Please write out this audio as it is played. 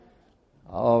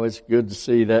Oh, it's good to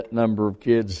see that number of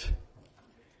kids.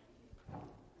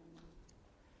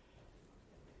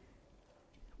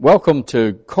 Welcome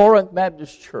to Corinth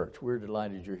Baptist Church. We're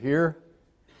delighted you're here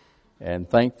and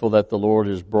thankful that the Lord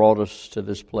has brought us to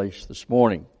this place this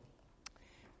morning.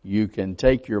 You can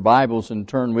take your Bibles and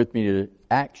turn with me to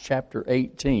Acts chapter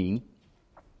 18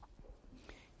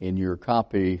 in your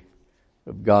copy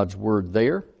of God's Word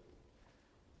there.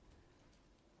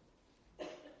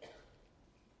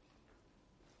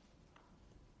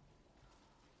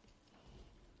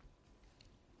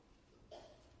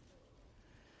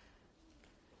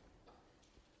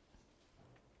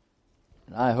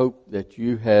 I hope that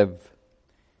you have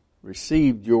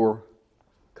received your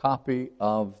copy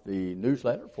of the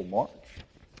newsletter for March.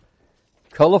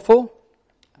 Colorful,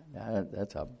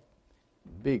 that's a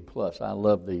big plus. I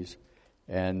love these.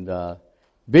 And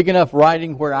big enough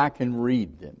writing where I can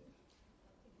read them.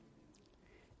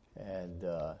 And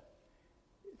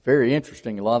very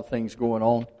interesting, a lot of things going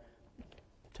on.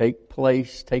 Take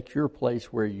your place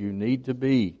where you need to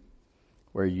be,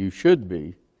 where you should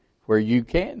be, where you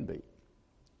can be.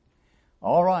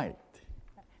 All right,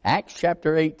 Acts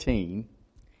chapter 18,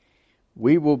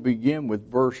 we will begin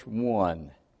with verse 1.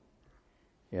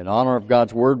 In honor of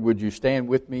God's Word, would you stand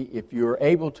with me, if you are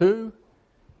able to,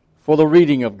 for the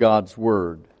reading of God's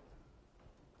Word.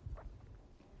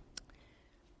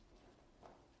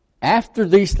 After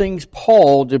these things,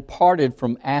 Paul departed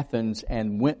from Athens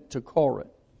and went to Corinth.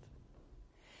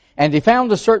 And he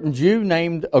found a certain Jew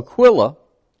named Aquila,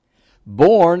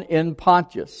 born in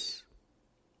Pontus,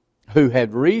 who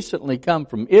had recently come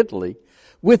from Italy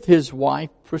with his wife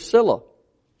Priscilla,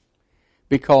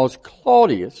 because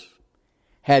Claudius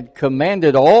had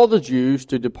commanded all the Jews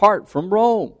to depart from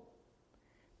Rome,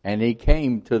 and he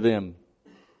came to them.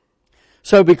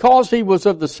 So because he was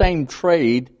of the same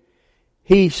trade,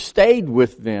 he stayed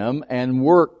with them and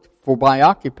worked, for by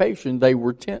occupation they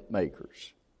were tent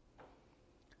makers.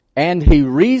 And he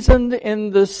reasoned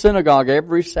in the synagogue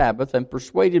every Sabbath and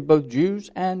persuaded both Jews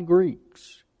and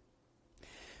Greeks.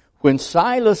 When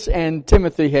Silas and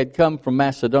Timothy had come from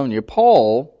Macedonia,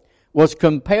 Paul was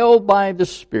compelled by the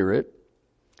Spirit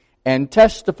and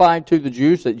testified to the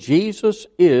Jews that Jesus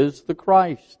is the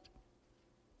Christ.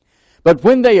 But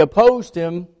when they opposed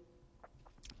him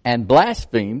and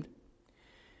blasphemed,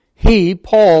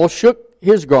 Paul, shook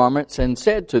his garments and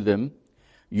said to them,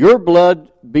 "Your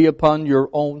blood be upon your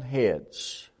own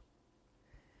heads.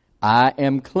 I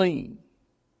am clean.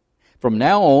 From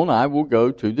now on I will go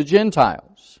to the Gentiles."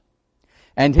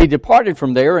 And he departed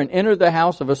from there and entered the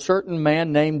house of a certain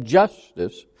man named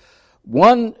Justus,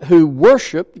 one who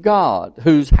worshipped God,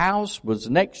 whose house was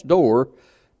next door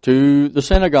to the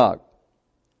synagogue.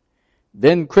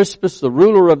 Then Crispus, the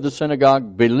ruler of the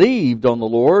synagogue, believed on the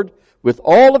Lord with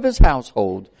all of his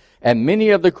household, and many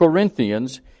of the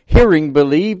Corinthians, hearing,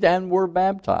 believed and were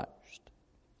baptized.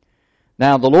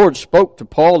 Now the Lord spoke to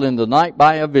Paul in the night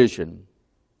by a vision.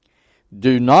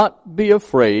 "Do not be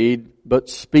afraid, but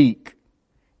speak,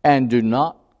 and do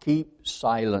not keep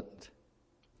silent.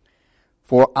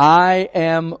 For I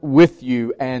am with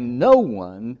you, and no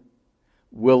one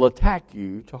will attack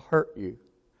you to hurt you.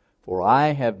 For I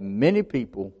have many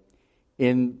people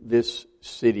in this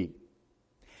city."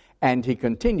 And he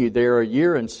continued there 1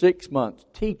 year and 6 months,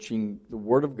 teaching the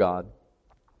Word of God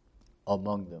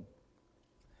among them.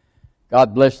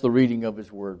 God bless the reading of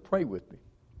His Word. Pray with me.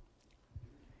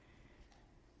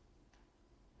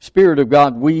 Spirit of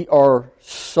God, we are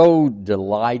so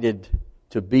delighted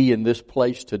to be in this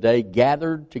place today,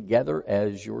 gathered together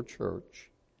as your church.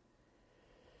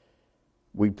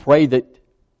 We pray that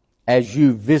as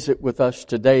you visit with us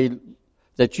today,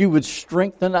 that you would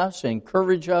strengthen us,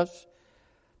 encourage us,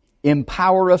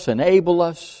 empower us, enable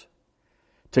us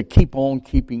to keep on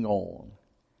keeping on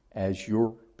as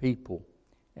your people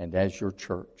and as your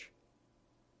church.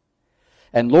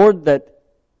 And Lord, that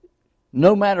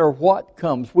no matter what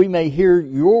comes, we may hear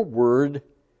your word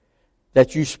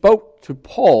that you spoke to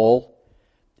Paul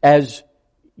as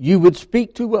you would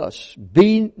speak to us.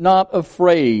 Be not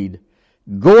afraid.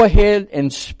 Go ahead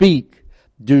and speak.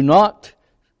 Do not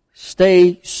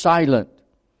stay silent.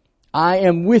 I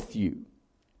am with you,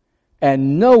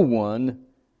 and no one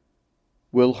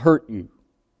will hurt you.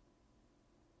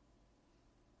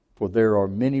 For there are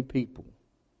many people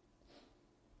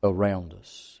around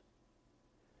us,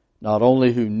 not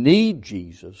only who need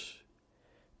Jesus,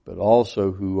 but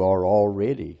also who are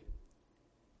already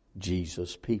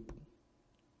Jesus' people.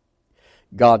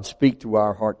 God, speak to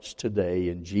our hearts today.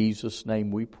 In Jesus'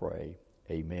 name we pray.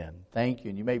 Amen. Thank you.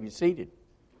 And you may be seated.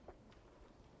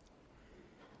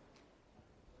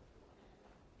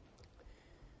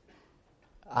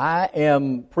 I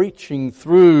am preaching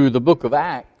through the book of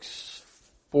Acts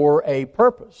for a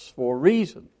purpose, for a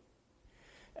reason.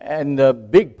 And a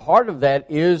big part of that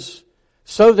is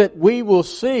so that we will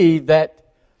see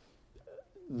that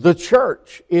the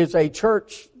church is a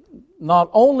church not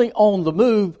only on the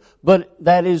move, but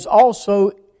that is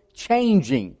also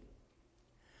changing.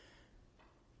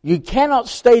 You cannot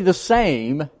stay the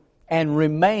same and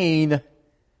remain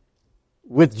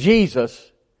with Jesus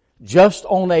just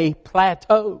on a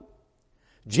plateau.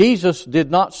 Jesus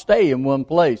did not stay in one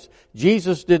place.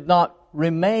 Jesus did not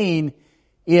remain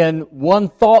in one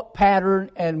thought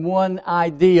pattern and one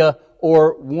idea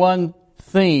or one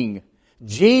thing.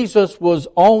 Jesus was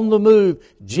on the move.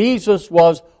 Jesus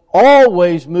was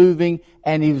always moving,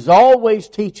 and He was always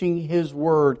teaching His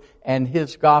Word and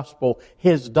His gospel,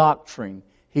 His doctrine,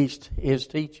 His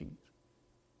teachings.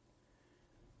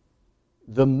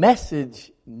 The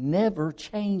message never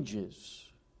changes.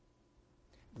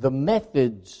 The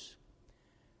methods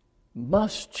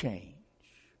must change.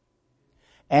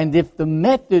 And if the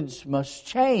methods must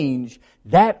change,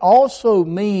 that also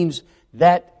means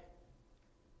that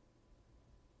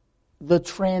the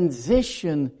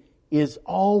transition is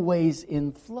always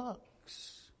in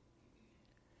flux.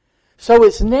 So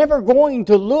it's never going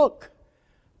to look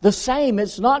the same.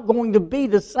 It's not going to be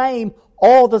the same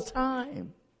all the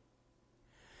time.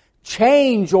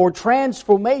 Change or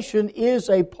transformation is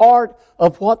a part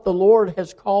of what the Lord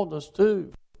has called us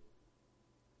to.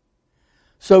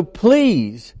 So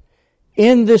please,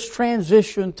 in this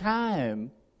transition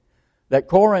time that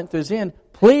Corinth is in,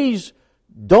 please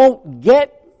don't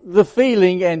get the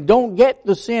feeling and don't get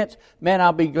the sense, man,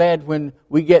 I'll be glad when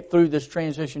we get through this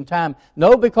transition time.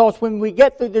 No, because when we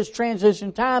get through this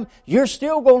transition time, you're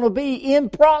still going to be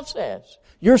in process.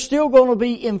 You're still going to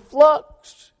be in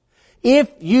flux.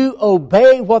 If you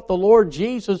obey what the Lord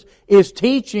Jesus is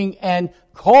teaching and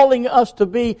calling us to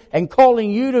be and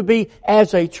calling you to be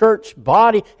as a church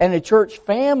body and a church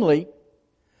family,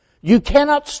 you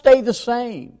cannot stay the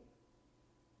same.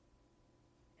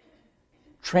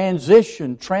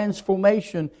 Transition,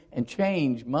 transformation, and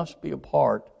change must be a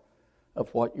part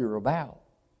of what you're about.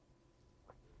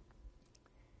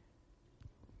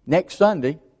 Next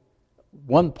Sunday,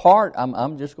 one part,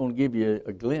 I'm just going to give you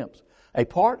a glimpse. A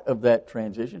part of that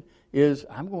transition is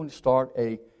I'm going to start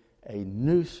a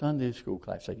new Sunday school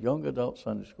class, a young adult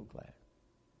Sunday school class.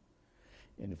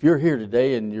 And if you're here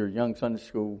today and you're young adult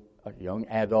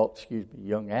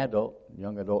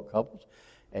couples,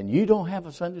 and you don't have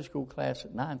a Sunday school class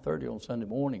at 9:30 on Sunday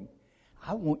morning,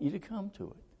 I want you to come to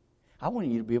it. I want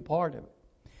you to be a part of it.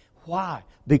 Why?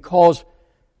 Because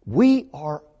we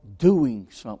are doing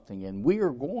something, and we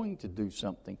are going to do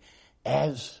something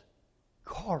as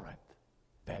Corinth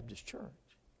Baptist Church.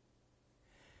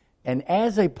 And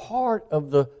as a part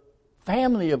of the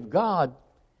family of God,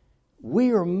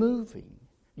 we are moving.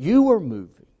 You are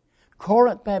moving.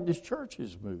 Corinth Baptist Church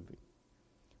is moving.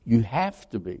 You have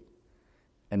to be.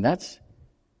 And that's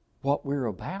what we're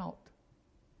about.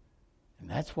 And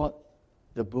that's what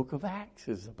the book of Acts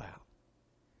is about.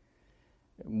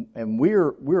 And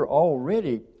we're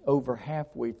already over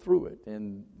halfway through it.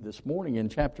 And this morning in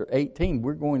chapter 18,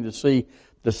 we're going to see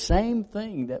the same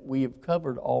thing that we have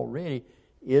covered already,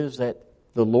 is that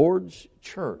the Lord's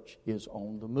church is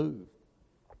on the move.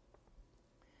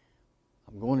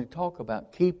 I'm going to talk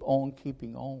about keep on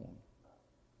keeping on.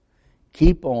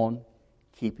 Keep on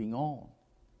keeping on.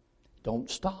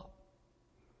 Don't stop.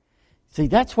 See,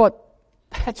 that's what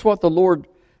the Lord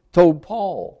told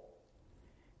Paul.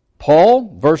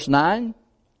 Paul, verse 9,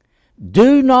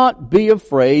 do not be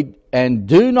afraid and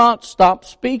do not stop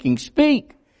speaking.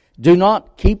 Speak. Do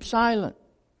not keep silent.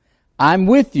 I'm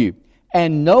with you,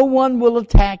 and no one will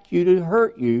attack you to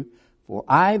hurt you, for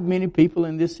I have many people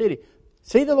in this city.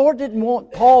 See, the Lord didn't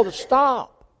want Paul to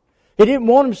stop. He didn't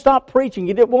want him to stop preaching.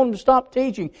 He didn't want him to stop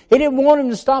teaching. He didn't want him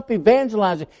to stop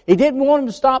evangelizing. He didn't want him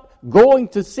to stop going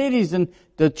to cities and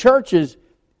to churches.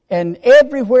 And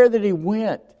everywhere that he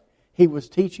went, he was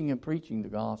teaching and preaching the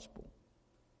gospel.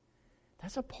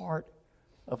 That's a part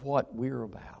of what we're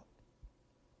about.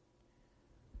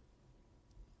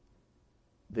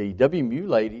 The WMU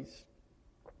ladies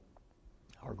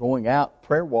are going out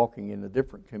prayer walking in the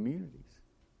different communities.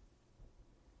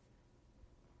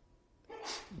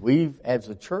 We, as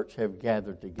a church, have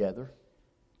gathered together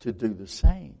to do the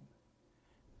same.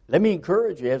 Let me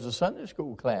encourage you, as a Sunday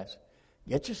school class,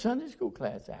 get your Sunday school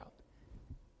class out.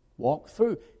 Walk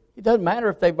through. It doesn't matter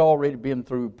if they've already been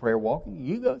through prayer walking.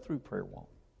 You go through prayer walking.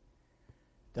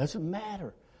 Doesn't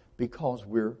matter, because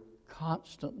we're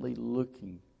constantly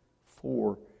looking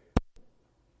for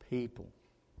people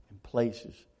and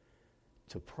places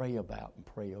to pray about and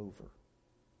pray over.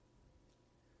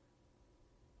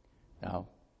 Now,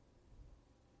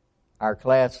 our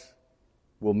class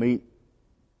will meet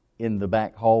in the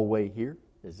back hallway here.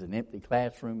 There's an empty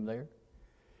classroom there.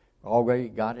 Already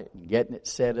got it and getting it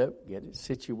set up, getting it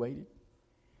situated.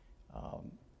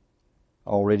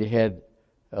 Already had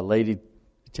a lady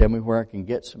tell me where I can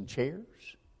get some chairs,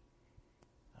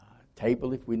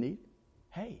 table if we need it.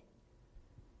 Hey,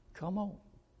 come on.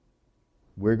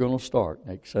 We're going to start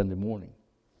next Sunday morning.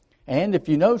 And if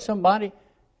you know somebody,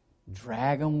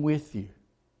 drag them with you.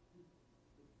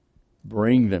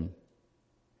 Bring them,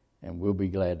 and we'll be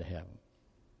glad to have them.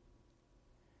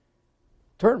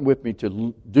 Turn with me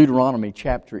to Deuteronomy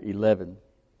chapter 11.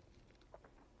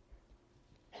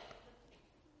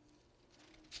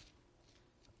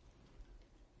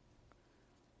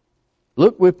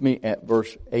 Look with me at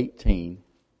verse 18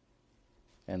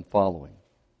 and following.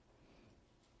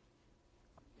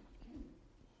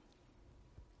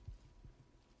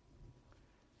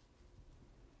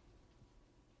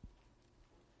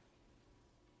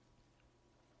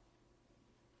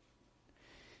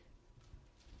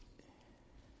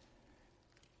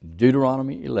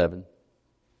 Deuteronomy 11,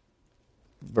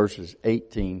 verses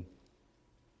 18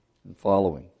 and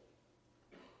following.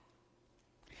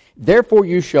 Therefore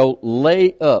you shall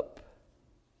lay up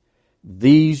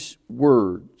these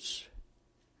words.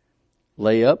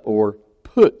 Lay up or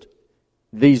put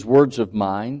these words of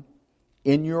mine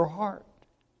in your heart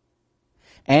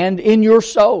and in your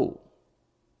soul.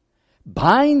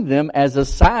 Bind them as a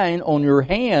sign on your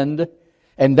hand,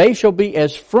 and they shall be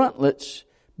as frontlets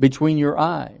between your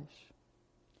eyes.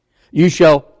 You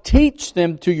shall teach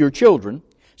them to your children,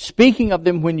 speaking of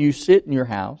them when you sit in your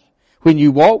house, when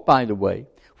you walk by the way,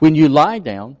 when you lie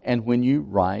down, and when you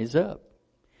rise up.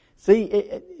 See,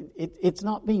 it's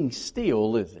not being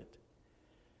still, is it?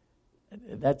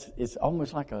 It's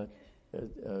almost like a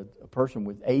person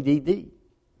with ADD.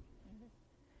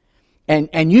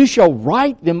 And you shall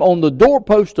write them on the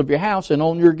doorpost of your house and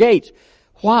on your gates.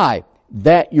 Why?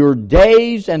 That your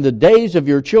days and the days of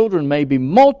your children may be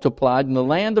multiplied in the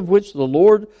land of which the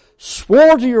Lord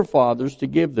swore to your fathers to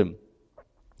give them,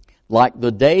 like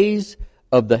the days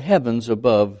of the heavens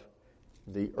above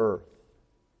the earth.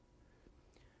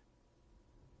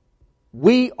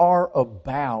 We are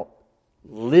about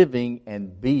living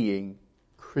and being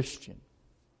Christian.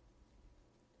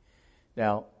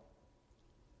 Now,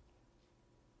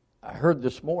 I heard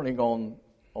this morning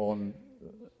on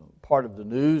part of the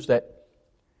news that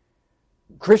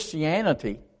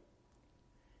Christianity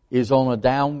is on a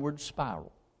downward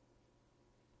spiral.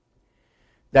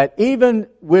 That even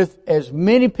with as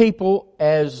many people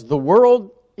as the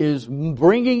world is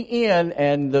bringing in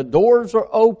and the doors are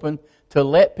open to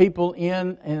let people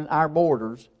in our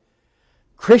borders,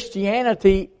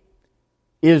 Christianity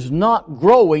is not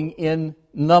growing in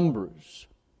numbers.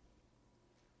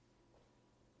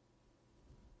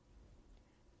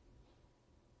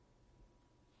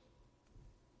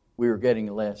 We are getting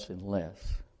less and less.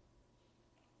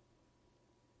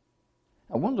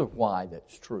 I wonder why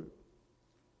that's true.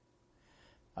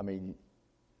 I mean,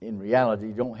 in reality,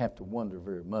 you don't have to wonder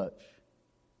very much.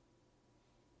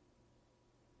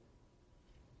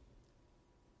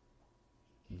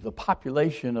 The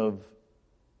population of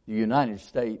the United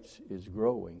States is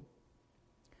growing,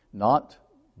 not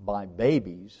by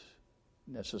babies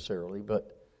necessarily,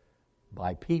 but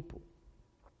by people.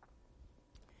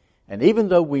 And even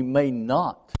though we may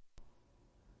not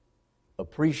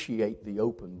appreciate the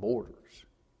open borders,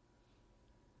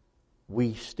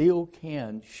 we still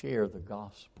can share the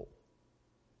gospel.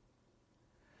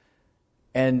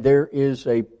 And there is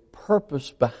a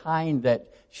purpose behind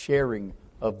that sharing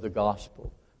of the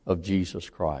gospel of Jesus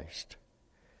Christ.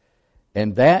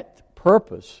 And that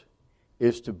purpose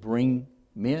is to bring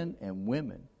men and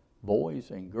women,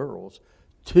 boys and girls,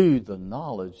 to the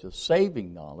knowledge, the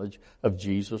saving knowledge of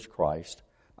Jesus Christ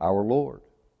our Lord.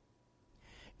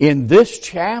 In this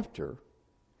chapter,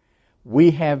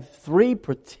 we have three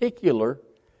particular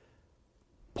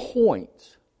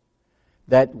points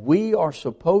that we are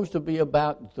supposed to be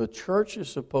about, the church is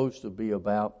supposed to be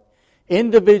about,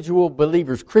 individual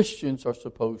believers, Christians are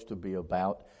supposed to be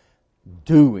about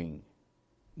doing,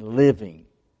 living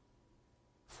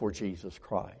for Jesus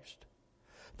Christ.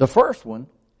 The first one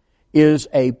is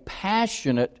a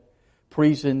passionate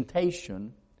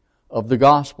presentation of the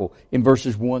gospel in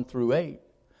verses 1 through 8.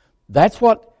 That's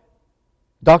what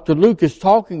Dr. Luke is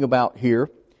talking about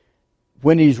here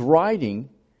when he's writing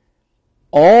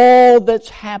all that's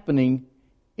happening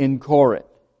in Corinth.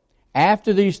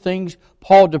 After these things,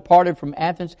 Paul departed from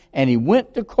Athens and he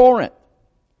went to Corinth.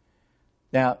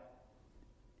 Now,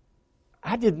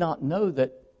 I did not know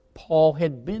that Paul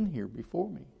had been here before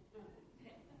me.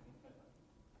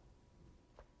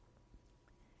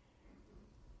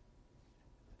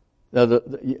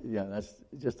 Yeah, that's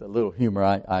just a little humor.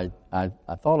 I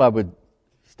thought I would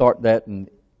start that and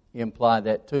imply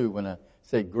that too when I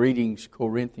said greetings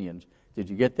Corinthians. Did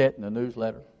you get that in the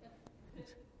newsletter?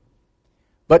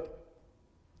 But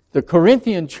the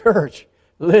Corinthian church,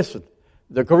 listen,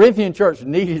 the Corinthian church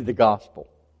needed the gospel.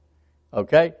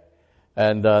 Okay?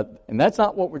 And that's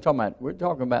not what we're talking about. We're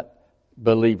talking about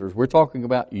believers. We're talking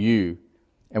about you.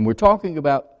 And we're talking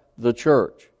about the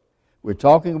church. We're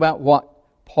talking about what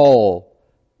Paul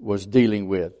was dealing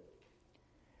with.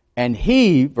 And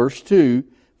he, verse 2,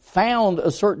 found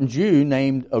a certain Jew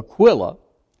named Aquila,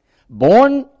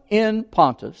 born in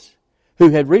Pontus, who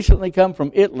had recently come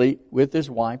from Italy with his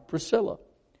wife Priscilla.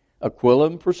 Aquila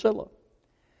and Priscilla.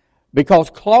 Because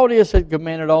Claudius had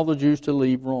commanded all the Jews to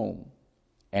leave Rome.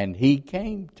 And he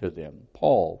came to them.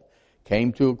 Paul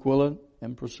came to Aquila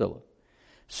and Priscilla.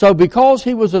 So because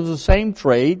he was of the same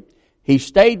trade, he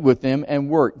stayed with them and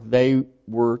worked. They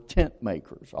were tent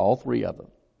makers, all three of them.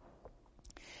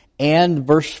 And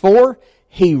verse 4,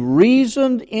 he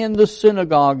reasoned in the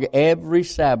synagogue every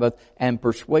Sabbath and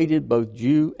persuaded both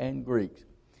Jew and Greeks.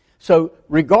 So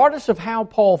regardless of how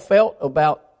Paul felt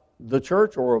about the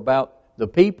church or about the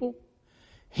people,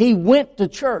 he went to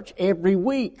church every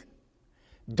week.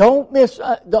 Don't miss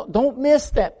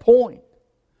that point.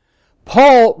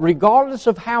 Paul, regardless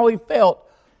of how he felt,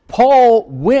 Paul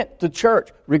went to church.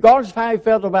 Regardless of how he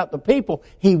felt about the people,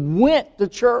 he went to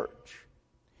church.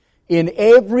 In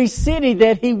every city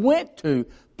that he went to,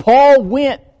 Paul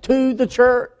went to the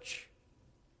church.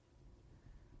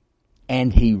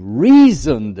 And he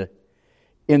reasoned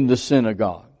in the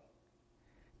synagogue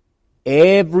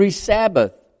every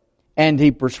Sabbath. And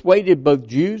he persuaded both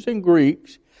Jews and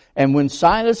Greeks. And when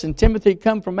Silas and Timothy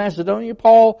come from Macedonia,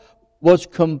 Paul was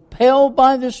compelled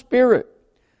by the Spirit,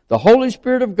 the Holy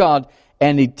Spirit of God,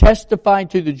 and he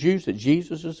testified to the Jews that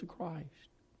Jesus is the Christ.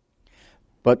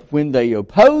 But when they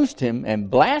opposed him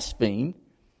and blasphemed,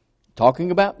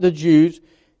 talking about the Jews,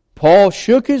 Paul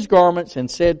shook his garments and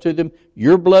said to them,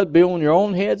 your blood be on your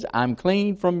own heads. I'm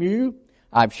clean from you.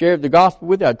 I've shared the gospel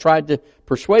with you. I tried to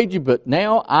persuade you, but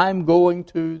now I'm going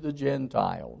to the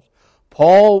Gentiles.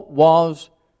 Paul was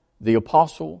the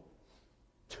apostle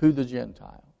to the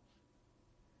Gentiles.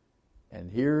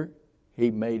 And here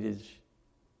he made his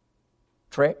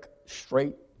trek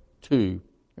straight to,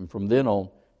 and from then on,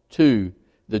 to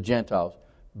the Gentiles.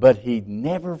 But he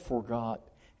never forgot,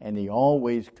 and he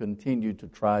always continued to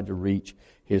try to reach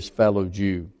his fellow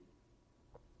Jew.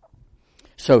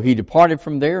 So he departed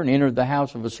from there and entered the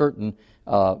house of a certain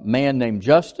man named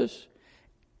Justus,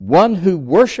 one who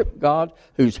worshiped God,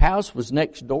 whose house was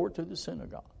next door to the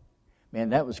synagogue.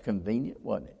 Man, that was convenient,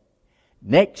 wasn't it?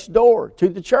 Next door to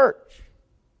the church.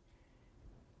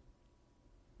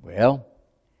 Well,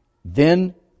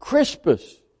 then Crispus,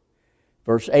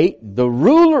 verse 8, the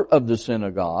ruler of the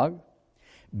synagogue,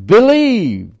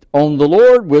 believed on the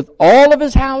Lord with all of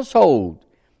his household.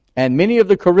 And many of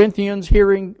the Corinthians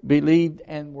hearing believed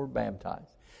and were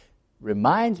baptized.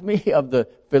 Reminds me of the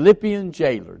Philippian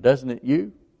jailer, doesn't it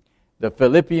you? The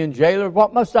Philippian jailer,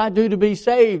 what must I do to be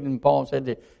saved? And Paul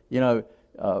said,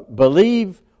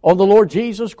 believe on the Lord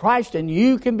Jesus Christ and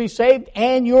you can be saved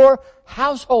and your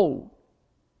household.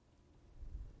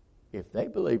 If they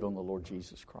believe on the Lord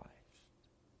Jesus Christ.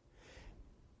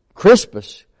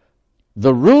 Crispus,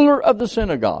 the ruler of the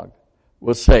synagogue,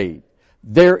 was saved.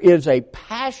 There is a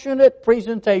passionate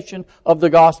presentation of the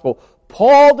gospel.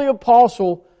 Paul the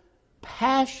apostle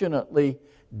passionately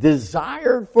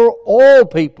desired for all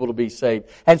people to be saved.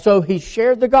 And so he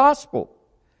shared the gospel.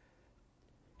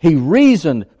 He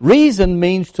reasoned. Reason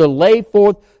means to lay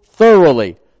forth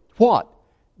thoroughly. What?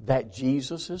 That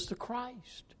Jesus is the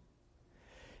Christ.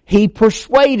 He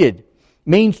persuaded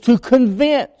means to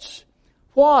convince.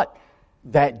 What?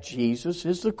 That Jesus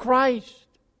is the Christ.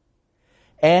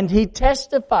 And he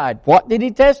testified. What did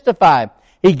he testify?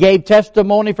 He gave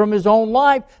testimony from his own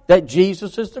life that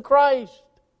Jesus is the Christ.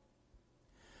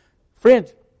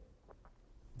 Friends,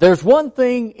 there's one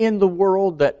thing in the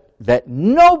world that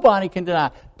nobody can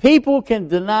deny. People can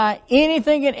deny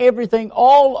anything and everything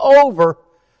all over,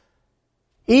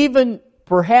 even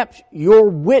perhaps your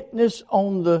witness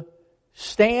on the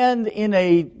stand in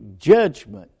a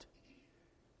judgment.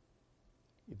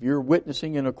 If you're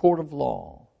witnessing in a court of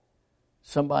law,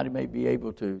 somebody may be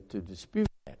able to dispute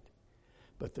that.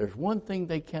 But there's one thing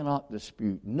they cannot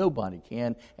dispute. Nobody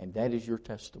can, and that is your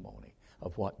testimony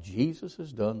of what Jesus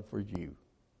has done for you.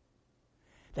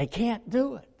 They can't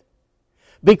do it.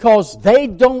 Because they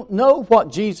don't know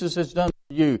what Jesus has done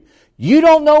you. You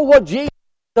don't know what Jesus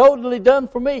totally done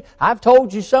for me. I've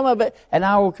told you some of it, and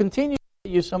I will continue to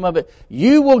tell you some of it.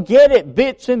 You will get it,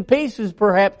 bits and pieces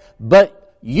perhaps, but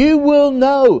you will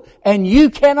know, and you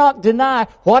cannot deny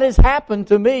what has happened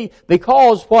to me,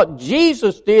 because what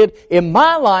Jesus did in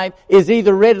my life is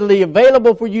either readily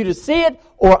available for you to see it,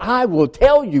 or I will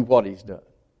tell you what He's done.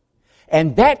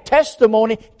 And that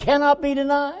testimony cannot be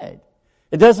denied.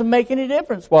 It doesn't make any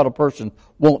difference what a person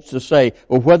wants to say,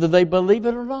 or whether they believe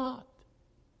it or not.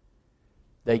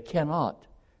 They cannot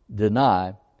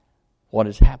deny what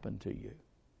has happened to you.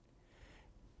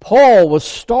 Paul was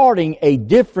starting a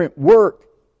different work,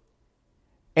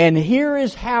 and here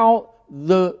is how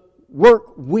the work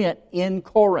went in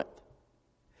Corinth.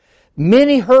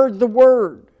 Many heard the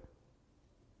word.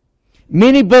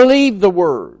 Many believed the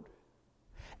word.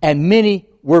 And many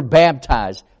were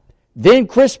baptized. Then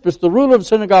Crispus, the ruler of the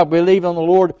synagogue, believed on the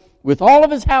Lord with all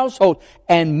of his household.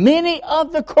 And many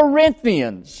of the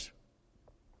Corinthians,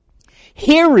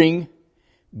 hearing,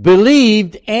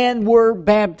 believed and were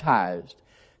baptized.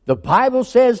 The Bible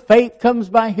says faith comes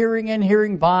by hearing, and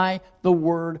hearing by the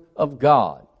Word of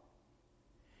God.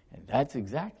 And that's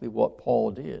exactly what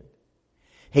Paul did.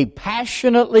 He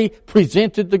passionately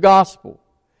presented the gospel.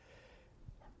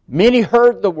 Many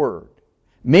heard the Word.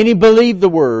 Many believed the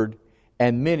Word.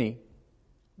 And many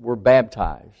were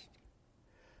baptized.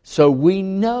 So we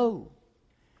know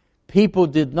people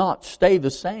did not stay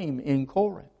the same in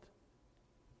Corinth.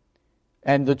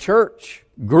 And the church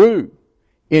grew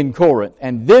in Corinth.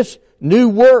 And this new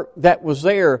work that was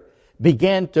there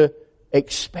began to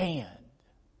expand.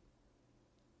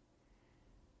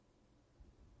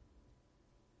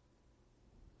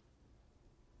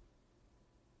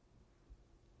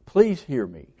 Please hear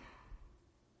me.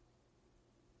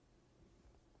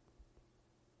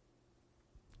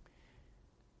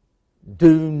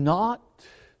 Do not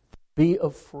be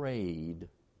afraid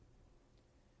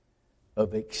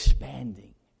of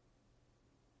expanding.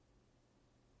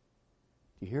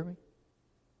 Do you hear me?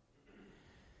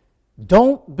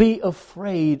 Don't be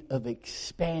afraid of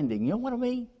expanding. You know what I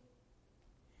mean?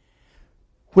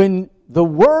 When the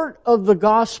word of the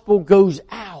gospel goes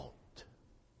out,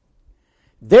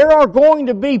 there are going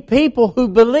to be people who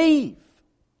believe.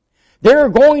 There are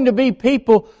going to be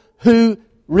people who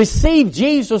receive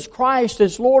Jesus Christ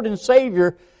as Lord and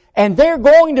Savior, and they're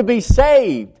going to be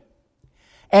saved.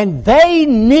 And they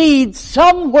need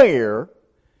somewhere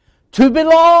to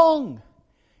belong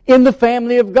in the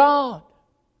family of God.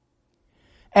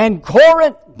 And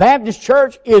Corinth Baptist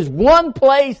Church is one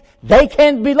place they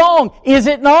can belong, is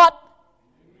it not?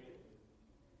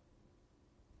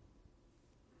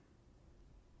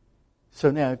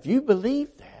 So now, if you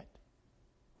believe that,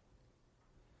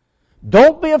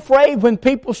 don't be afraid when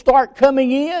people start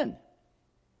coming in.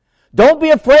 Don't be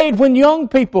afraid when young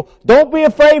people, don't be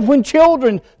afraid when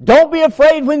children, don't be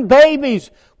afraid when babies,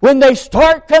 when they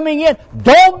start coming in.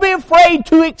 Don't be afraid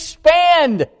to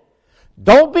expand.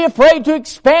 Don't be afraid to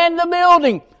expand the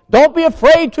building. Don't be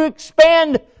afraid to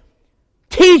expand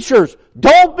teachers.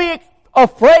 Don't be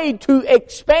afraid to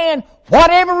expand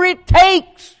whatever it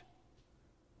takes.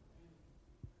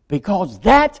 Because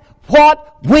that's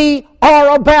what we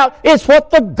are about. It's what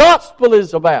the gospel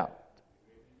is about.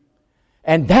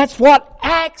 And that's what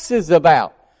Acts is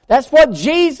about. That's what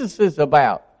Jesus is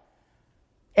about.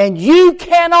 And you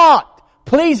cannot,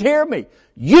 please hear me,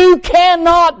 you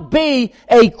cannot be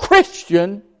a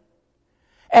Christian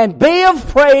and be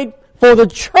afraid for the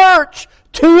church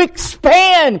to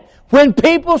expand when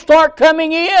people start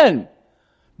coming in.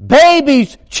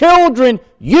 Babies, children,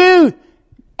 youth,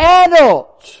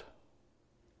 adults.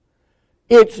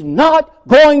 It's not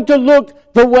going to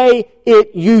look the way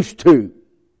it used to.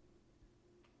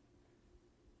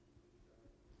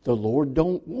 The Lord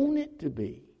don't want it to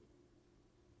be.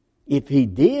 If He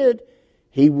did,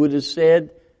 He would have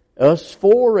said, us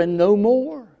four and no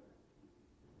more.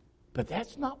 But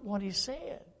that's not what He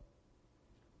said.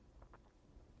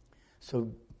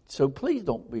 So please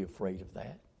don't be afraid of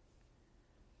that.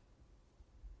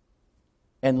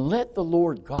 And let the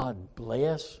Lord God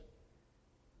bless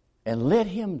and let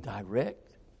Him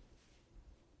direct.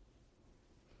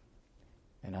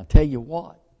 And I'll tell you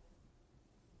what,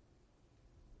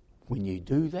 when you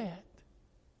do that,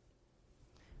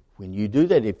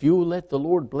 if you let the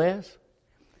Lord bless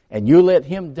and you let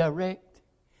Him direct,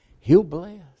 He'll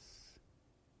bless.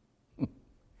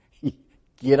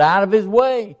 Get out of His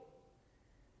way.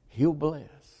 He'll bless.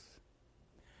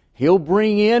 He'll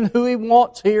bring in who He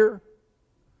wants here.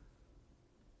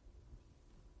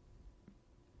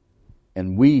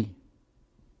 And we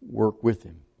work with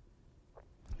Him.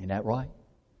 Isn't that right?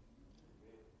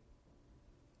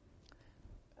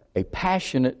 a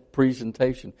passionate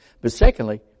presentation. But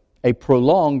secondly, a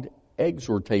prolonged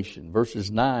exhortation.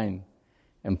 Verses 9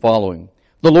 and following.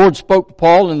 The Lord spoke to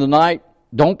Paul in the night,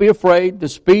 don't be afraid to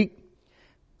speak.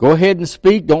 Go ahead and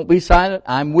speak. Don't be silent.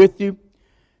 I'm with you.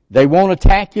 They won't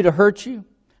attack you to hurt you.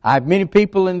 I have many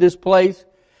people in this place.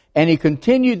 And he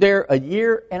continued there a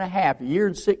year and a half, a year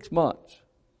and 6 months,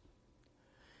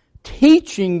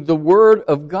 teaching the Word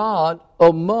of God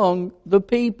among the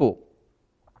people,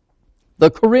 the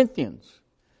Corinthians.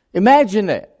 Imagine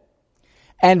that.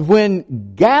 And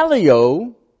when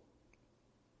Gallio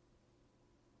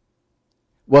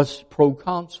was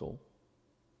proconsul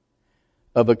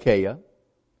of Achaia,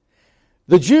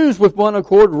 the Jews with one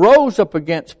accord rose up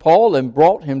against Paul and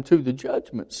brought him to the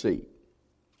judgment seat,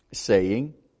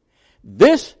 saying,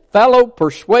 this fellow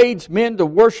persuades men to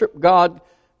worship God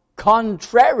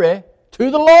contrary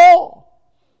to the law.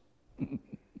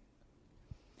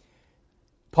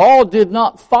 Paul did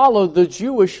not follow the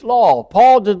Jewish law.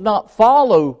 Paul did not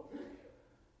follow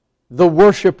the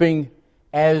worshiping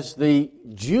as the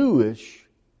Jewish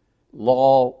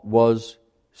law was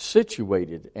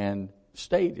situated and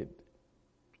stated.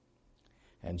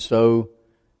 And so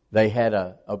they had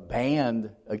a ban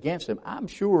against him. I'm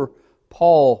sure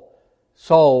Paul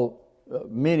saw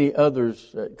many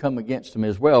others come against him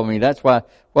as well. I mean, that's why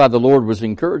the Lord was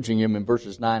encouraging him in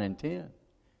verses 9 and 10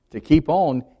 to keep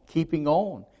on keeping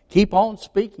on. Keep on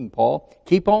speaking, Paul.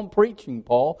 Keep on preaching,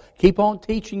 Paul. Keep on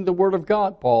teaching the Word of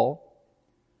God, Paul.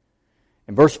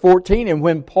 In verse 14, and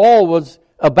when Paul was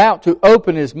about to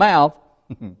open his mouth,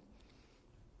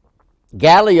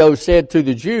 Gallio said to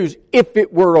the Jews, if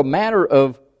it were a matter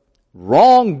of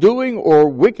wrongdoing or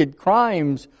wicked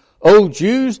crimes, O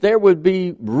Jews, there would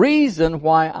be reason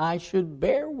why I should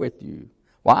bear with you,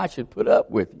 why I should put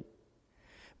up with you.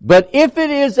 But if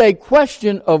it is a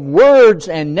question of words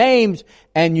and names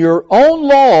and your own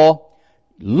law,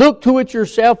 look to it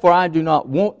yourself, for I do not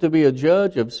want to be a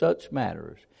judge of such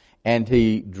matters. And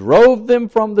he drove them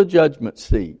from the judgment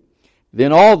seat.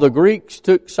 Then all the Greeks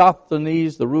took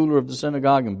Sosthenes, the ruler of the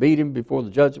synagogue, and beat him before the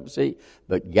judgment seat.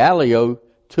 But Gallio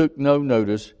took no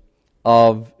notice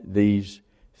of these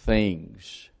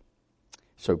things.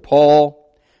 So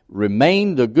Paul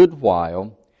remained a good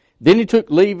while. Then he took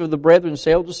leave of the brethren,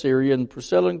 sailed to Syria, and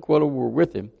Priscilla and Aquila were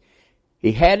with him.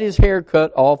 He had his hair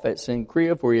cut off at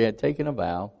Cenchrea, for he had taken a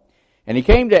vow. And he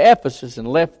came to Ephesus and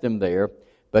left them there.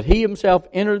 But he himself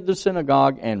entered the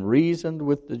synagogue and reasoned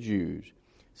with the Jews.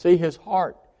 See, his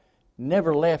heart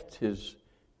never left his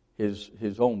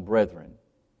own brethren.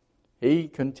 He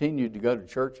continued to go to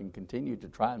church and continued to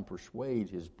try and persuade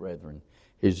his brethren,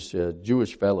 his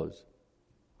Jewish fellows.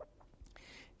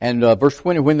 And verse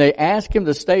 20, when they asked him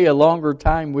to stay a longer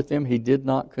time with them, he did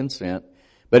not consent.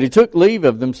 But he took leave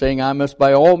of them, saying, I must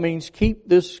by all means keep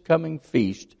this coming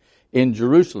feast in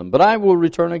Jerusalem. But I will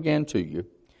return again to you,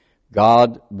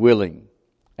 God willing.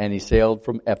 And he sailed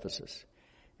from Ephesus.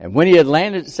 And when he had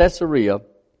landed at Caesarea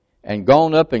and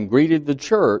gone up and greeted the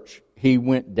church, he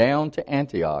went down to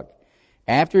Antioch.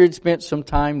 After he had spent some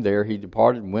time there, he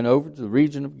departed and went over to the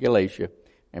region of Galatia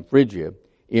and Phrygia,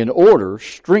 in order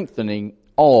strengthening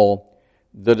all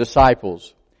the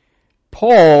disciples.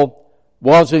 Paul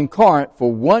was in Corinth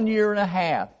for 1 year and a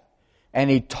half, and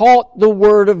he taught the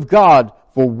Word of God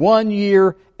for 1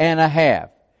 year and a half.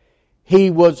 He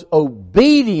was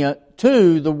obedient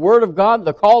to the Word of God,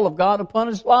 the call of God upon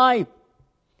his life.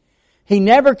 He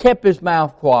never kept his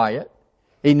mouth quiet.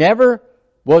 He never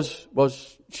was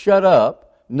shut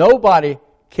up. Nobody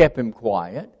kept him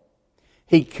quiet.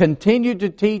 He continued to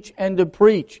teach and to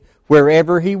preach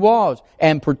wherever he was,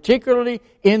 and particularly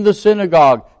in the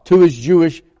synagogue to his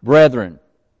Jewish brethren.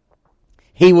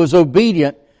 He was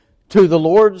obedient to the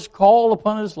Lord's call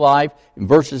upon his life in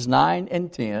verses 9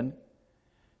 and 10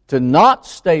 to not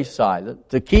stay silent,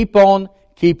 to keep on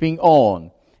keeping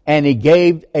on. And he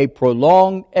gave a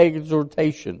prolonged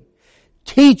exhortation,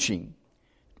 teaching.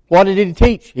 What did he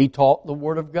teach? He taught the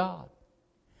Word of God.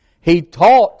 He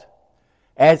taught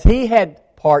as he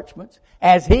had parchments,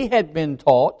 as he had been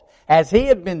taught, as he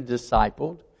had been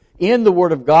discipled in the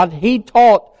Word of God. He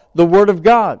taught the Word of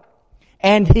God.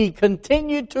 And he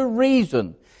continued to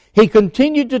reason. He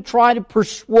continued to try to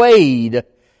persuade,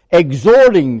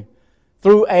 exhorting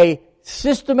through a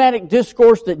systematic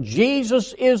discourse that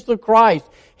Jesus is the Christ.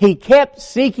 He kept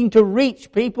seeking to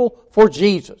reach people for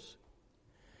Jesus.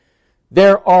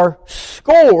 There are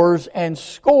scores and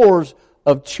scores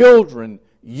of children,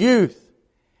 youth,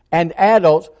 and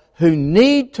adults who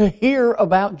need to hear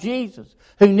about Jesus,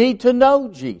 who need to know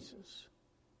Jesus.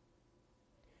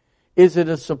 Is it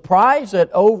a surprise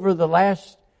that over the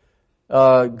last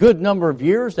good number of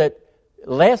years that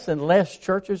less and less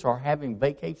churches are having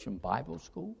vacation Bible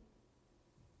school?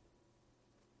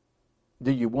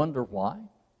 Do you wonder why?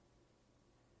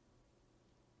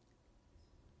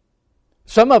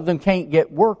 Some of them can't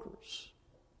get workers.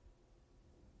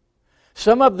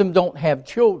 Some of them don't have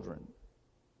children.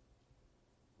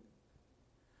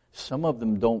 Some of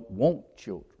them don't want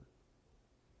children.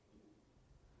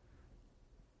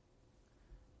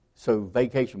 So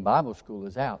vacation Bible school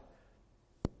is out.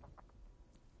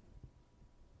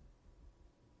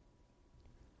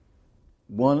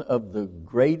 One of the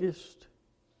greatest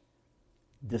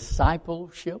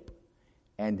discipleship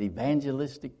and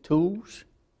evangelistic tools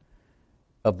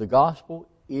of the gospel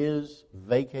is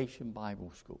vacation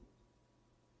Bible school.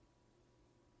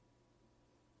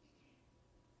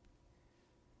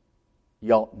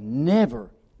 Y'all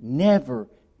never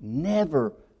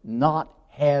not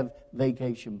have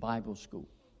vacation Bible school.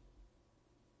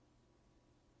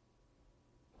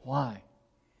 Why?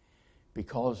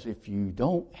 Because if you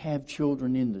don't have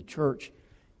children in the church,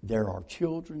 there are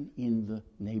children in the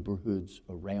neighborhoods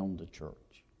around the church.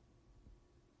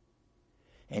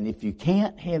 And if you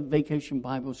can't have vacation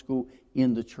Bible school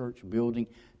in the church building,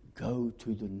 go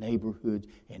to the neighborhoods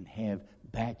and have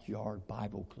backyard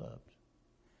Bible clubs.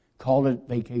 Call it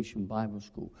Vacation Bible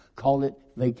School. Call it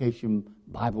Vacation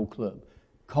Bible Club.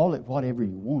 Call it whatever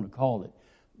you want to call it.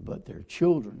 But there are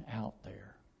children out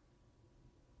there.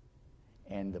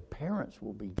 And the parents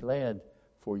will be glad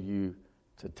for you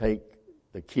to take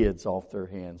the kids off their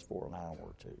hands for an hour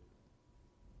or two.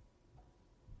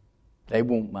 They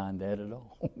won't mind that at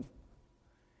all.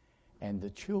 And the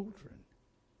children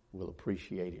will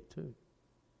appreciate it too.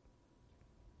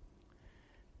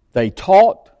 They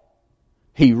taught,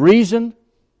 he reasoned,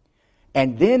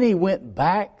 and then he went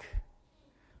back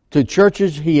to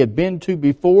churches he had been to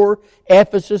before: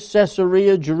 Ephesus,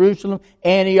 Caesarea, Jerusalem,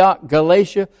 Antioch,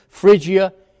 Galatia,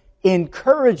 Phrygia,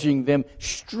 encouraging them,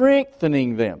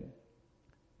 strengthening them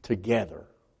together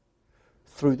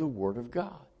through the Word of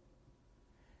God.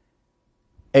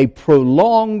 A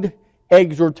prolonged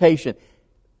exhortation.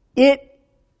 It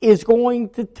is going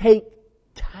to take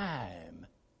time.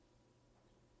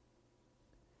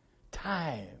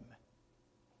 Time.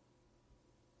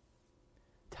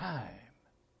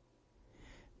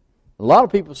 A lot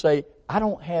of people say, I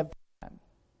don't have time.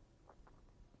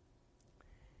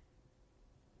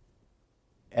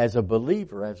 As a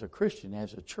believer, as a Christian,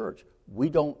 as a church, we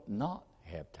don't not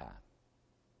have time.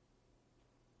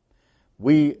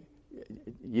 You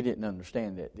didn't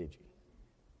understand that, did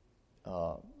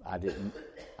you? I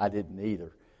didn't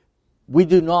either. We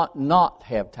do not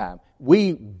have time.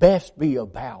 We best be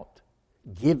about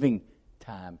giving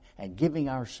time and giving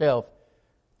ourselves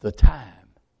the time.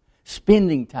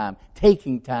 Spending time,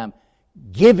 taking time,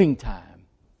 giving time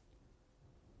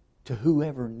to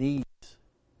whoever needs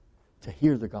to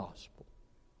hear the gospel.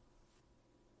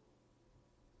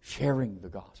 Sharing the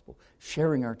gospel,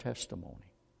 sharing our testimony.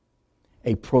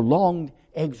 A prolonged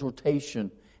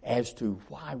exhortation as to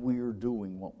why we are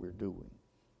doing what we're doing.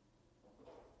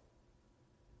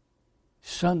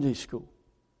 Sunday school.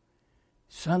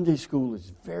 Sunday school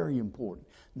is very important.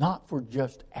 Not for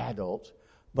just adults,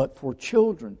 but for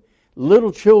children.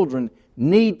 Little children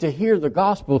need to hear the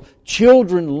gospel.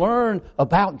 Children learn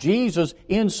about Jesus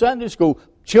in Sunday school.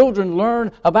 Children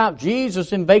learn about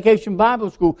Jesus in Vacation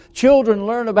Bible School. Children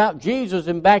learn about Jesus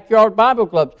in backyard Bible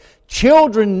clubs.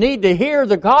 Children need to hear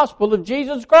the gospel of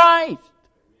Jesus Christ.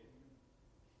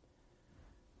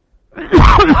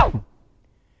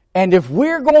 And if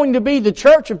we're going to be the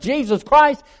church of Jesus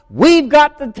Christ, we've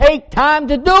got to take time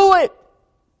to do it.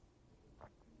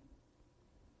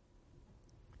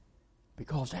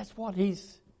 Because that's what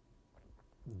He's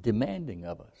demanding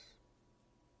of us.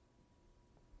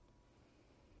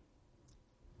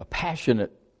 A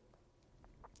passionate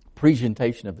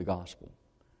presentation of the gospel.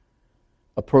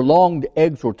 A prolonged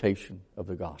exhortation of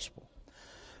the gospel.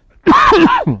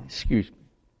 Excuse me.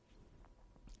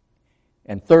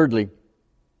 And thirdly,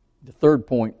 the third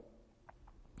point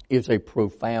is a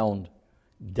profound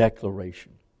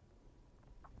declaration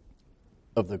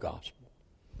of the gospel.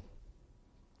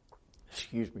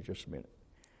 Excuse me just a minute.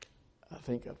 I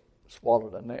think I've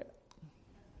swallowed a gnat.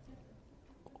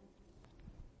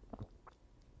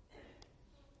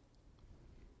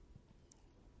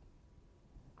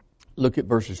 Look at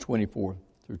verses 24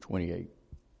 through 28.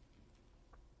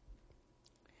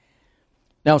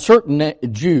 Now, a certain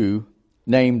Jew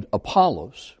named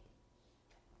Apollos,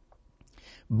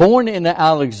 born in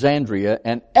Alexandria,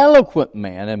 an eloquent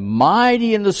man and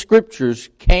mighty in the Scriptures,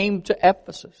 came to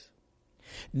Ephesus.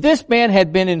 This man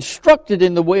had been instructed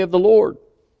in the way of the Lord.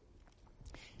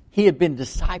 He had been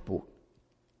discipled.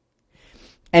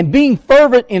 And being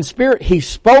fervent in spirit, he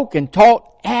spoke and taught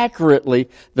accurately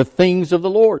the things of the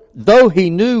Lord, though he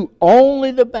knew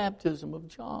only the baptism of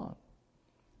John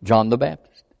the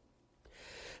Baptist.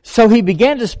 So he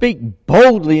began to speak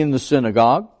boldly in the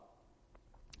synagogue.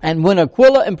 And when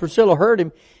Aquila and Priscilla heard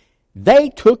him, they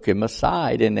took him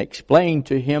aside and explained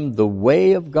to him the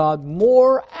way of God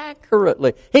more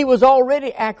accurately. He was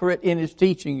already accurate in his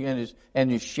teaching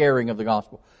and his sharing of the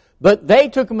gospel. But they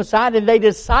took him aside and they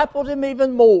discipled him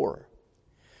even more.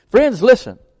 Friends,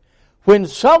 listen. When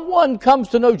someone comes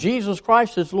to know Jesus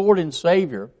Christ as Lord and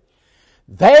Savior,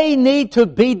 they need to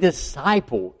be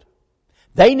discipled.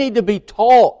 They need to be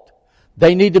taught.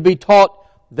 They need to be taught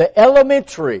the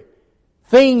elementary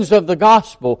things of the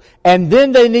gospel, and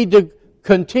then they need to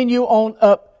continue on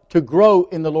up to grow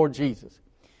in the Lord Jesus.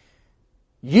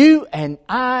 You and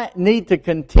I need to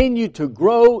continue to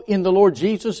grow in the Lord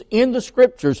Jesus, in the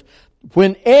Scriptures,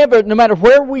 whenever, no matter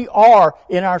where we are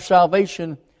in our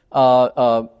salvation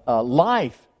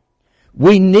life.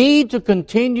 We need to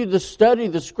continue to study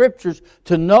the Scriptures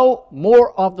to know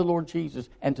more of the Lord Jesus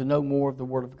and to know more of the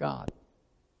Word of God.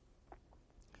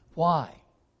 Why?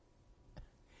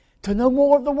 To know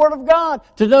more of the Word of God,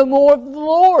 to know more of the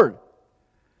Lord.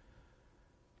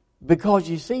 Because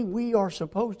you see, we are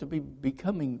supposed to be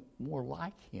becoming more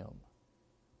like Him.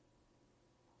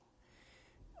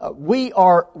 We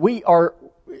are.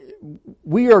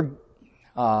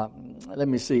 Let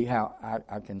me see how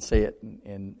I can say it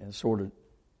and sort of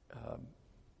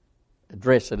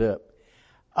dress it up.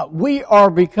 We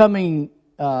are becoming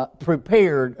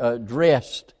prepared,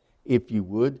 dressed, if you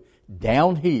would,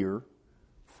 down here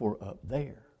for up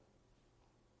there.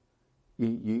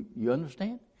 You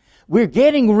understand? We're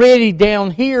getting ready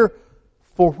down here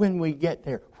for when we get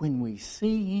there, when we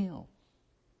see Him.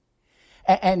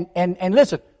 And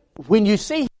listen, when you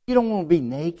see Him, you don't want to be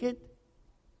naked.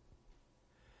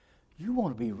 You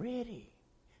want to be ready.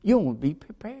 You want to be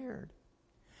prepared.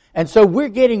 And so we're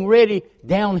getting ready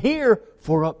down here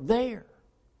for up there.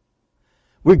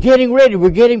 We're getting ready. We're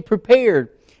getting prepared.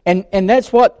 And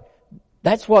that's what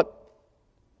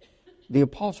the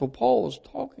Apostle Paul is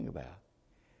talking about.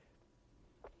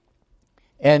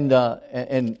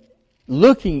 And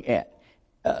looking at.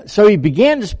 So he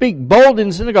began to speak bold in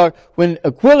the synagogue. When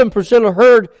Aquila and Priscilla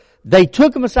heard, they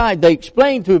took him aside. They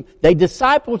explained to him. They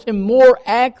discipled him more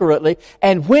accurately.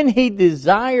 And when he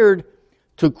desired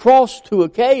to cross to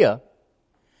Achaia,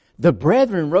 the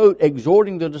brethren wrote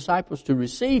exhorting the disciples to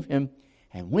receive him.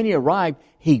 And when he arrived,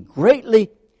 he greatly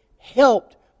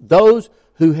helped those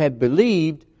who had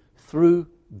believed through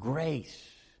grace.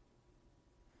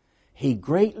 He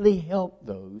greatly helped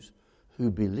those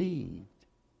who believed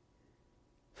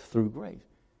through grace.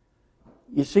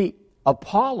 You see,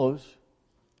 Apollos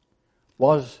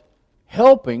was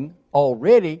helping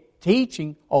already,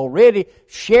 teaching already,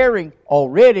 sharing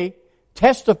already,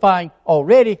 testifying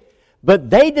already, but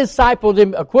they discipled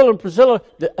him, Aquila and Priscilla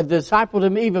discipled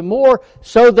him even more,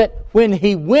 so that when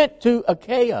he went to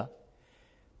Achaia,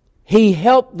 he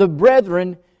helped the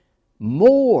brethren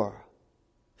more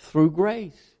through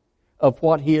grace of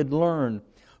what he had learned.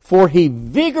 For he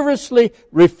vigorously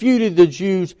refuted the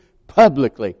Jews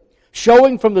publicly,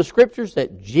 showing from the Scriptures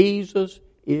that Jesus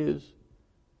is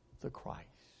the Christ.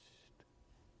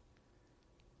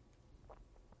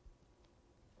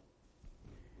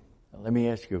 Now, let me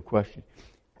ask you a question.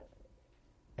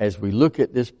 As we look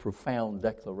at this profound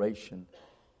declaration,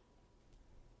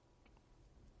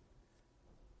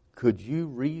 could you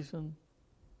reason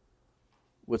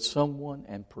with someone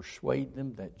and persuade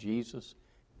them that Jesus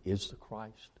is the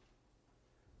Christ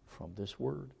from this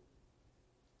word?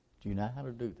 Do you know how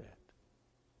to do that?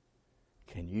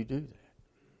 Can you do that?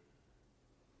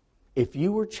 If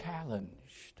you were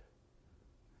challenged,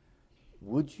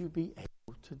 would you be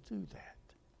able to do that?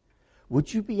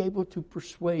 Would you be able to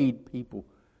persuade people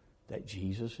that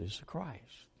Jesus is the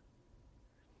Christ?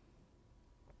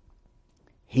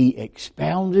 He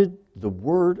expounded the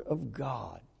Word of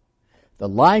God, the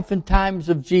life and times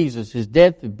of Jesus, His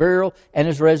death, His burial, and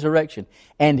His resurrection.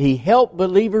 And He helped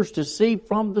believers to see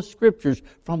from the Scriptures,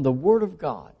 from the Word of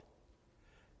God,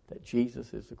 that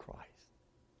Jesus is the Christ.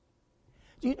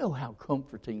 Do you know how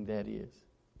comforting that is?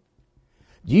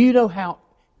 Do you know how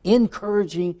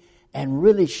encouraging and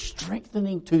really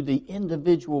strengthening to the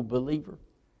individual believer?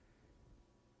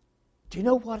 Do you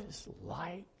know what it's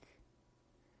like?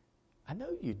 I know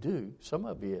you do. Some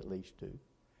of you at least do.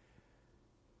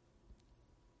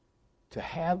 To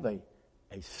have a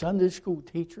Sunday school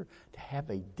teacher, to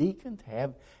have a deacon,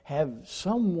 to have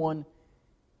someone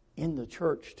in the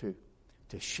church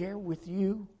to share with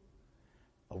you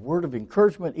a word of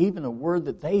encouragement, even a word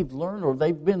that they've learned or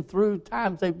they've been through,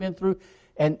 times they've been through,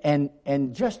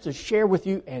 and just to share with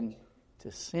you and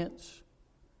to sense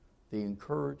the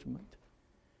encouragement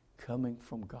coming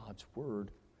from God's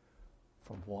Word,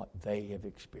 from what they have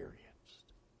experienced.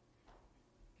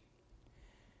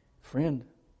 Friend,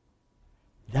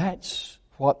 that's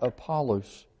what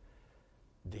Apollos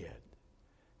did.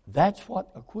 That's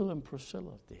what Aquila and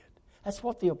Priscilla did. That's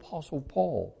what the Apostle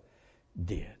Paul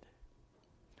did.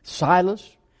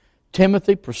 Silas,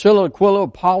 Timothy, Priscilla, Aquila,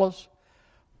 Apollos,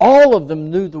 all of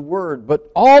them knew the Word,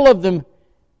 but all of them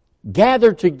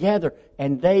gathered together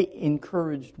and they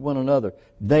encouraged one another.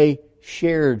 They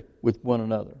shared with one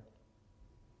another,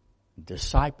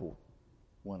 discipled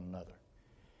one another.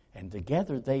 And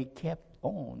together they kept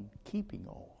on keeping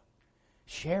on,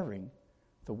 sharing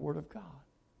the Word of God.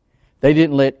 They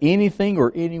didn't let anything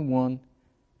or anyone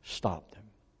stop them.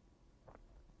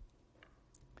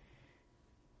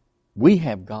 We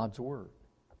have God's Word.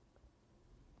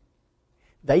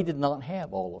 They did not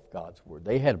have all of God's Word.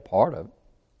 They had a part of it.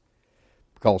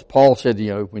 Because Paul said,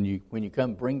 when you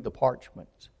come, bring the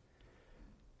parchments.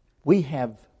 We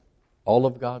have all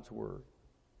of God's Word.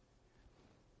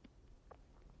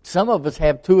 Some of us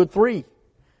have 2 or 3.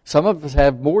 Some of us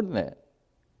have more than that.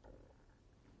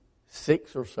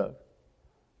 6 or so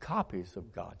copies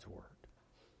of God's Word.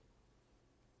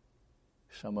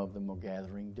 Some of them are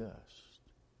gathering dust.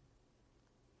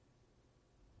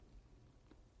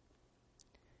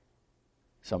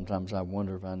 Sometimes I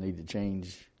wonder if I need to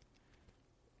change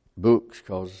books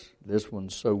because this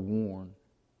one's so worn.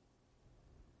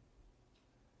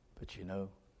 But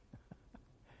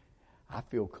I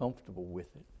feel comfortable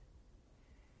with it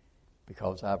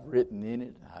because I've written in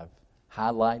it, I've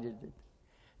highlighted it.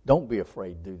 Don't be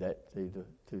afraid to do that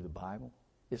to the Bible.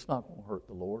 It's not going to hurt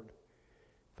the Lord.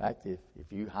 In fact,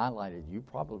 if you highlight it, you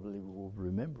probably will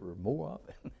remember more of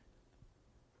it.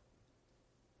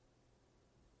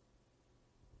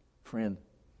 Friend,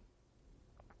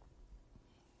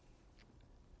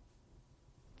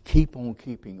 keep on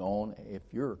keeping on. If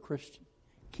you're a Christian,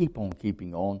 keep on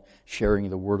keeping on, sharing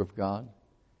the Word of God.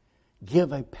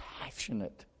 Give a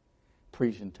passionate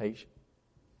presentation.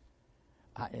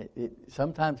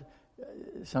 Sometimes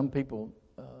some people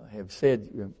have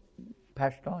said,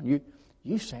 Pastor Don,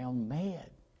 you sound mad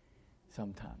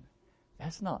sometimes.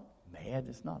 That's not mad.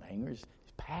 It's not anger. It's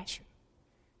passion.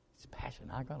 It's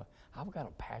passion. I've got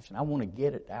a passion. I want to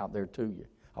get it out there to you.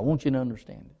 I want you to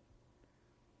understand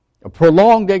it. A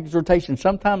prolonged exhortation.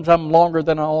 Sometimes I'm longer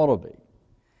than I ought to be.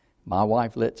 My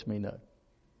wife lets me know.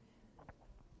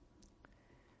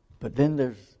 But then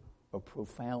there's a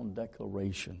profound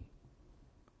declaration.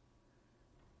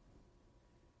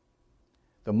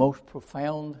 The most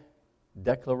profound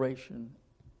declaration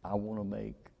I want to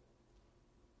make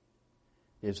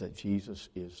is that Jesus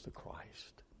is the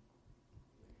Christ.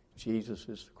 Jesus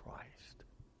is the Christ.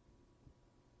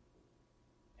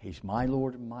 He's my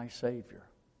Lord and my Savior.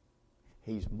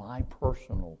 He's my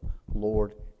personal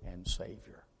Lord and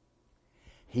Savior.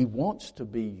 He wants to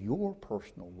be your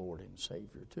personal Lord and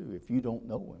Savior too, if you don't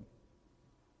know Him.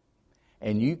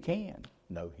 And you can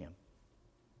know Him.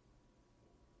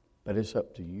 But it's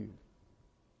up to you.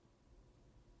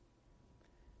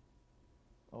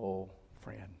 Oh,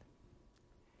 friend,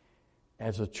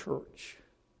 as a church,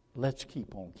 let's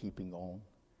keep on keeping on,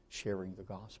 sharing the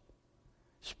gospel,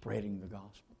 spreading the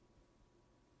gospel,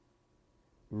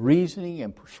 reasoning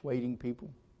and persuading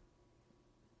people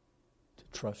to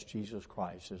trust Jesus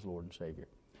Christ as Lord and Savior.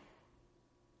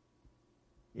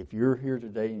 If you're here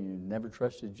today and you've never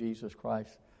trusted Jesus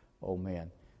Christ, oh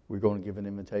man, we're going to give an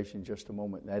invitation in just a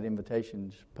moment. That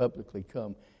invitation's publicly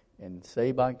come, and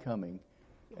say by coming,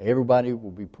 everybody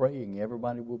will be praying,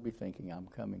 everybody will be thinking, I'm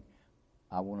coming.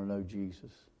 I want to know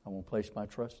Jesus. I want to place my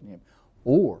trust in Him.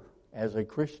 Or, as a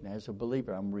Christian, as a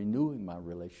believer, I'm renewing my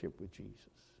relationship with Jesus.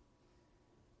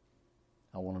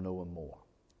 I want to know Him more,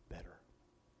 better.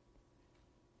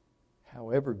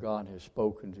 However God has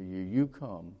spoken to you, you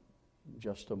come in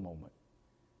just a moment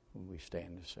when we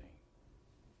stand to sing.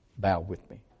 Bow with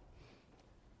me.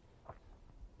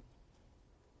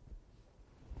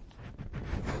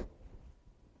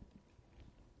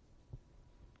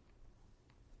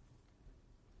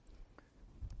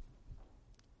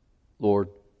 Lord,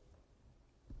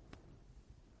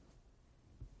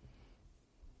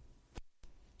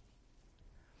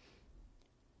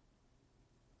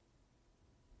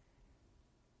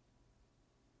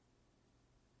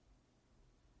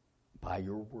 by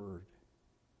your word,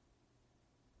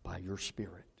 by your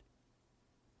Spirit,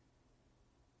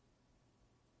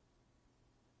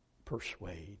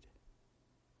 persuade,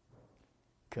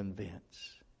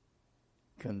 convince,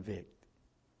 convict,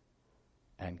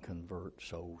 and convert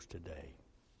souls today.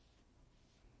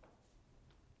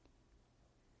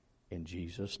 In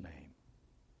Jesus' name.